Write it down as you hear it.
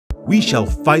We shall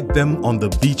fight them on the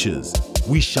beaches.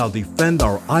 We shall defend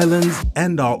our islands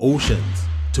and our oceans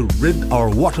to rid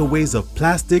our waterways of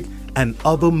plastic and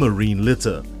other marine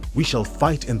litter. We shall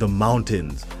fight in the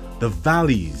mountains, the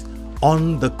valleys,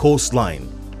 on the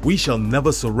coastline. We shall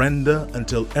never surrender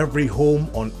until every home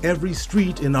on every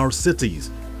street in our cities,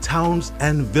 towns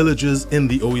and villages in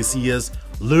the OACS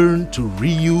learn to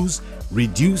reuse,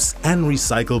 reduce and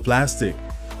recycle plastic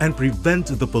and prevent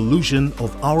the pollution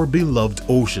of our beloved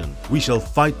ocean. We shall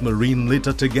fight marine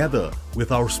litter together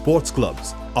with our sports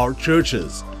clubs, our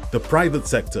churches, the private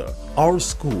sector, our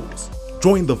schools.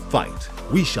 Join the fight.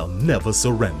 We shall never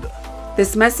surrender.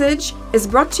 This message is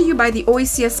brought to you by the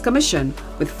OACS Commission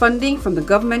with funding from the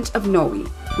Government of Norway.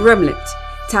 ReMLit,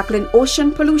 tackling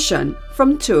ocean pollution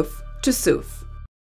from turf to surf.